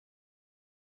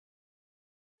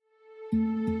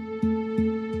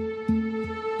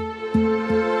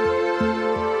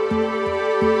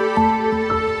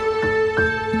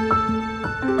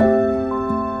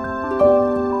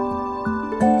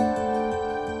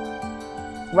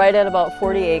right at about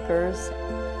 40 acres,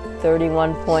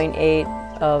 31.8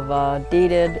 of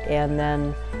deeded, and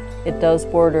then it does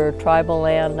border tribal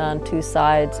land on two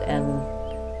sides, and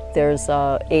there's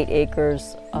 8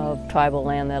 acres of tribal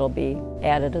land that'll be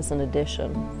added as an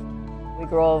addition. We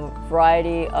grow a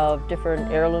variety of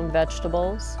different heirloom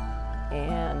vegetables,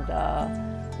 and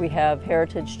we have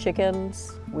heritage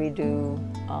chickens.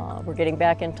 We're getting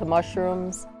back into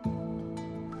mushrooms.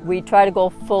 We try to go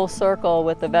full circle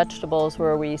with the vegetables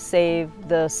where we save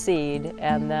the seed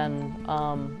and then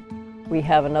we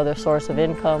have another source of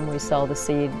income. We sell the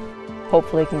seed.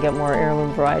 Hopefully can get more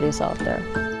heirloom varieties out there.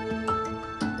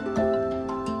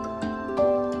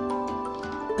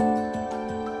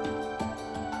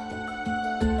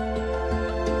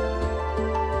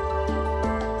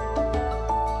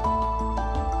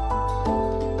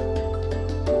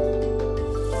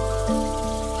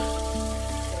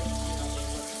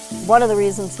 One of the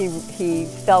reasons he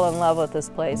fell in love with this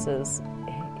place is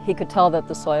he could tell that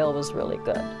the soil was really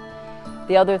good.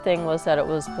 The other thing was that it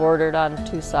was bordered on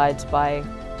two sides by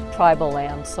tribal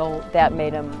land, so that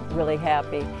made him really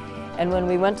happy. And when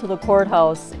we went to the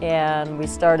courthouse and we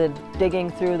started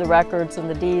digging through the records and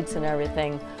the deeds and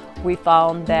everything, we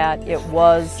found that it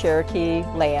was Cherokee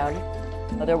land.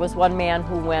 There was one man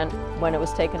who went when it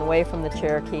was taken away from the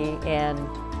Cherokee, and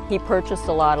he purchased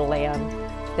a lot of land.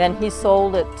 Then he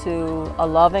sold it to a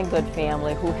loving good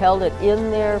family who held it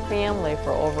in their family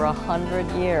for over 100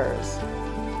 years.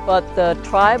 But the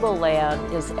tribal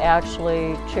land is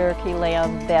actually Cherokee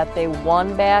land that they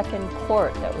won back in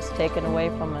court that was taken away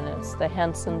from them. It's the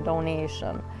Henson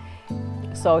donation.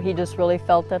 So he just really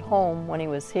felt at home when he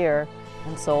was here,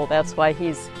 and so that's why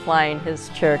he's flying his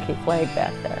Cherokee flag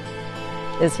back there,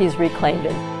 is he's reclaimed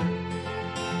it.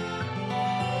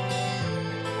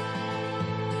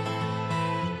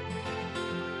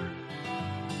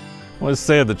 Well, it's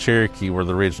said the Cherokee were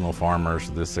the original farmers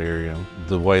of this area.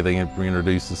 The way they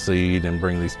introduce the seed and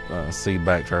bring these seed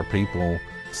back to our people,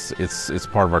 it's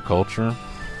part of our culture.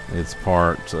 It's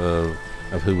part of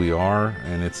who we are,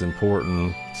 and it's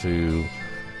important to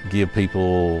give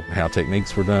people how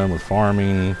techniques were done with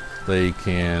farming. They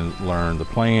can learn the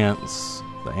plants,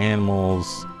 the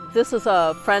animals. This is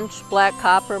a French black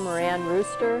copper Moran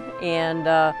rooster, and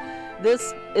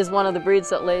this is one of the breeds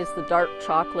that lays the dark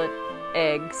chocolate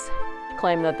eggs.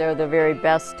 Claim that they're the very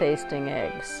best tasting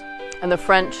eggs. And the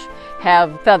French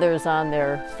have feathers on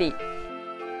their feet.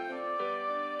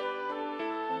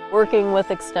 Working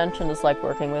with Extension is like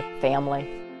working with family.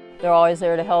 They're always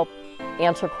there to help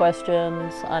answer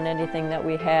questions on anything that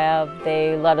we have.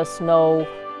 They let us know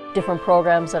different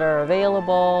programs that are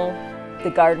available. The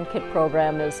Garden Kit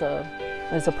program is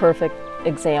a perfect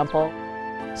example.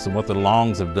 So what the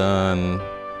Longs have done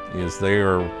is they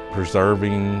are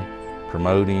preserving,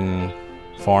 promoting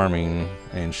farming,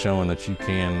 and showing that you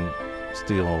can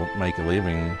still make a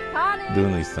living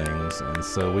doing these things. And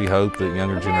so we hope that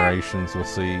younger generations will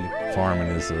see farming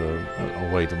as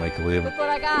a way to make a living. Look what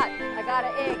I got. I got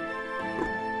an egg.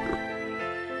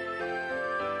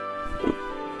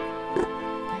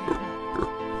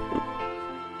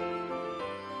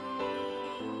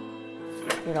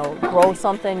 You know, grow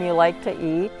something you like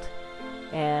to eat,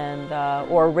 and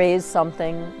or raise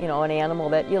something, you know, an animal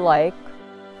that you like.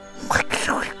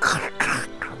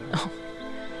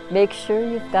 Make sure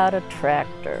you've got a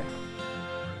tractor.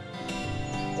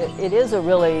 It is a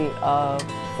really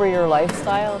freer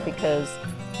lifestyle because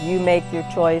you make your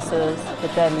choices,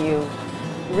 but then you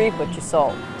reap what you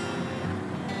sow.